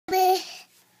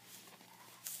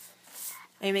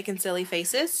Are you making silly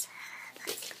faces?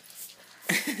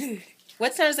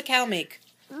 What sound does a cow make?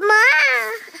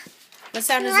 What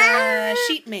sound does a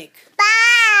sheep make?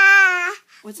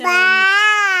 What sound?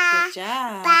 Good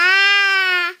job.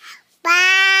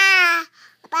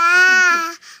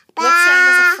 What sound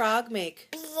does a frog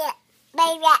make?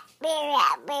 What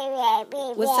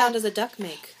sound does a duck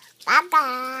make?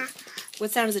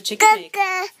 What sound does a chicken make?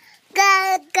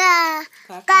 What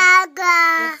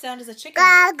sound does a chicken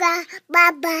make?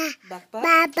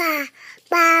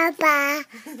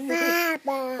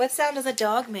 What sound does a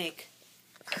dog make?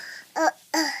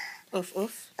 Oof,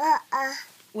 oof.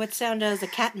 What sound does a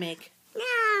cat make?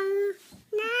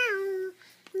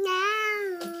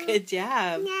 Good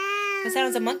job. What sound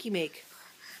does a monkey make?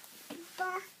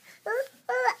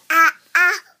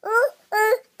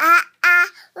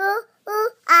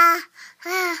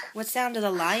 What sound does a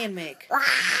lion make?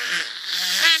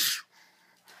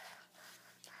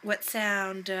 What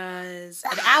sound does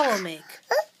an owl make?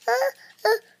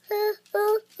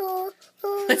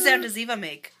 What sound does Ziva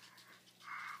make?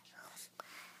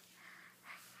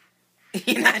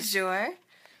 You're not sure?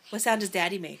 What sound does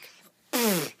Daddy make?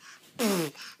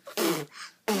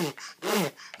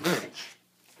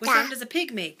 What sound does a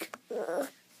pig make? A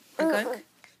gunk?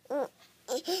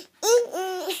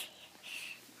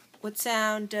 What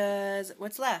sound does...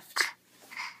 What's left?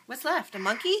 What's left? A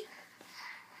monkey?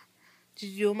 Did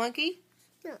you do a monkey?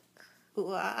 No.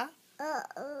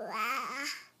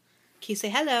 Can you say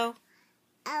hello?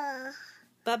 Hello.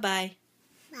 Bye-bye.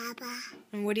 Bye-bye.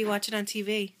 And what are you watching on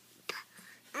TV?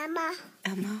 Elmo.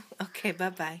 Elmo? Okay,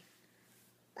 bye-bye.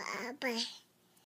 Bye-bye.